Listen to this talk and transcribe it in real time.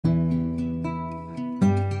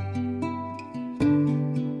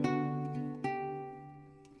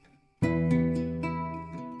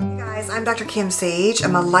I'm Dr. Kim Sage.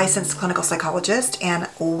 I'm a licensed clinical psychologist and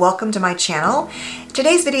welcome to my channel.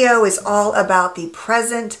 Today's video is all about the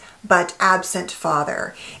present but absent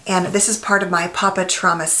father, and this is part of my Papa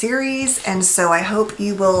Trauma series, and so I hope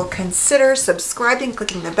you will consider subscribing,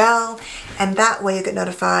 clicking the bell, and that way you get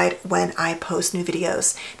notified when I post new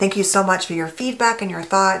videos. Thank you so much for your feedback and your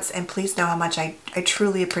thoughts, and please know how much I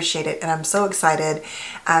truly appreciate it, and I'm so excited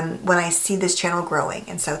when I see this channel growing,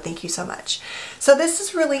 and so thank you so much. So this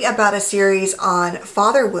is really about a series on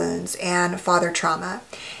father wounds and father trauma.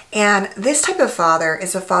 And this type of father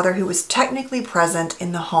is a father who was technically present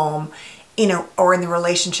in the home, or in the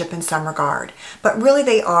relationship in some regard, but really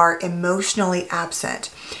they are emotionally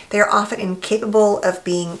absent. They are often incapable of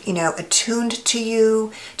being, attuned to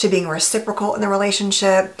you, to being reciprocal in the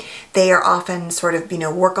relationship. They are often sort of,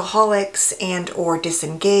 workaholics and or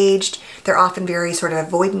disengaged. They're often very sort of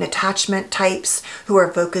avoidant attachment types who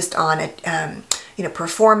are focused on,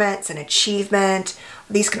 performance and achievement.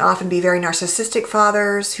 These can often be very narcissistic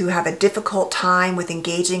fathers who have a difficult time with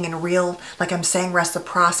engaging in real, like I'm saying,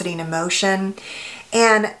 reciprocity and emotion.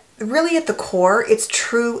 And really at the core, it's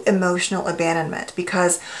true emotional abandonment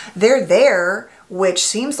because they're there, which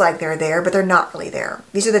seems like they're there, but they're not really there.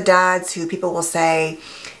 These are the dads who people will say,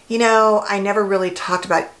 I never really talked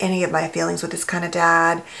about any of my feelings with this kind of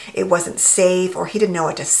dad. It wasn't safe, or he didn't know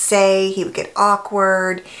what to say. He would get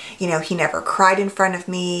awkward. He never cried in front of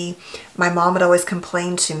me. My mom would always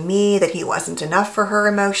complain to me that he wasn't enough for her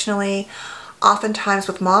emotionally. Oftentimes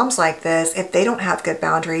with moms like this, if they don't have good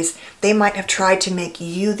boundaries, they might have tried to make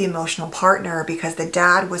you the emotional partner because the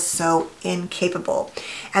dad was so incapable.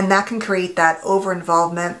 And that can create that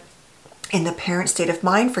over-involvement in the parent state of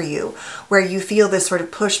mind for you, where you feel this sort of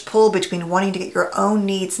push-pull between wanting to get your own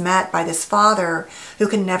needs met by this father who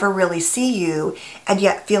can never really see you, and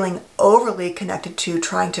yet feeling overly connected to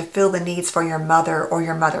trying to fill the needs for your mother or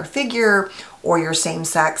your mother figure or your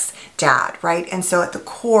same-sex dad, right? And so at the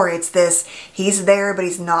core, it's this, he's there, but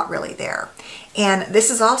he's not really there. And this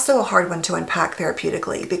is also a hard one to unpack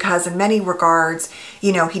therapeutically because in many regards,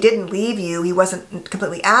 he didn't leave you, he wasn't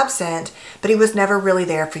completely absent, but he was never really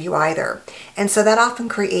there for you either. And so that often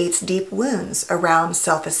creates deep wounds around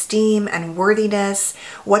self-esteem and worthiness.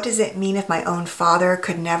 What does it mean if my own father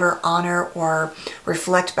could never honor or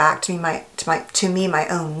reflect back to me my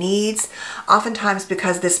own needs? Oftentimes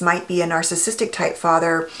because this might be a narcissistic type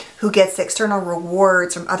father who gets external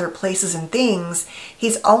rewards from other places and things,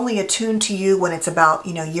 he's only attuned to you when it's about,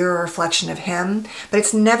 you're a reflection of him, but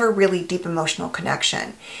it's never really deep emotional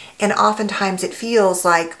connection. And oftentimes it feels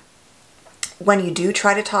like when you do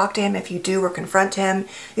try to talk to him, if you do or confront him,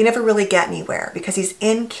 you never really get anywhere because he's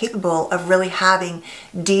incapable of really having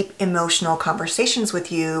deep emotional conversations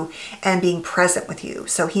with you and being present with you.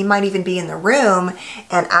 So he might even be in the room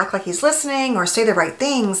and act like he's listening or say the right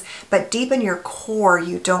things, but deep in your core,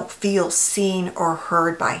 you don't feel seen or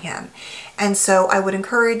heard by him. And so I would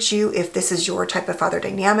encourage you, if this is your type of father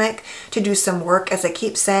dynamic, to do some work, as I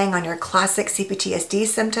keep saying, on your classic CPTSD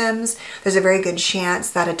symptoms. There's a very good chance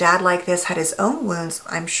that a dad like this had his own wounds,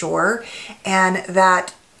 I'm sure, and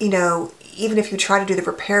that, even if you try to do the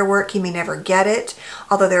repair work, he may never get it,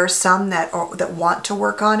 although there are some that want to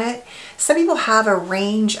work on it. Some people have a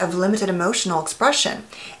range of limited emotional expression,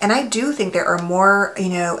 and I do think there are more,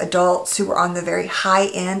 adults who are on the very high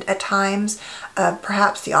end at times,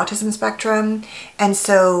 perhaps the autism spectrum, and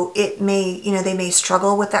so it may, they may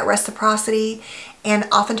struggle with that reciprocity. And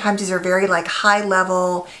oftentimes these are very high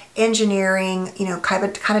level engineering,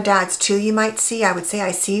 kind of dads too you might see. I would say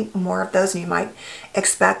I see more of those than you might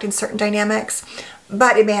expect in certain dynamics.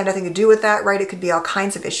 But it may have nothing to do with that, right? It could be all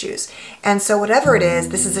kinds of issues. And so whatever it is,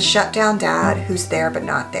 this is a shutdown dad who's there but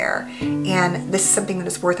not there. And this is something that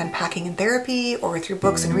is worth unpacking in therapy or through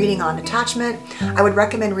books and reading on attachment. I would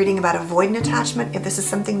recommend reading about avoidant attachment if this is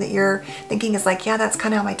something that you're thinking is yeah, that's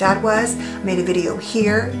kind of how my dad was. I made a video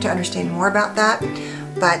here to understand more about that.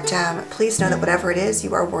 But please know that whatever it is,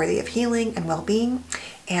 you are worthy of healing and well-being.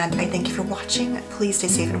 And I thank you for watching. Please stay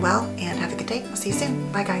safe and well and have a good day. We'll see you soon.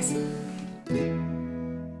 Bye, guys.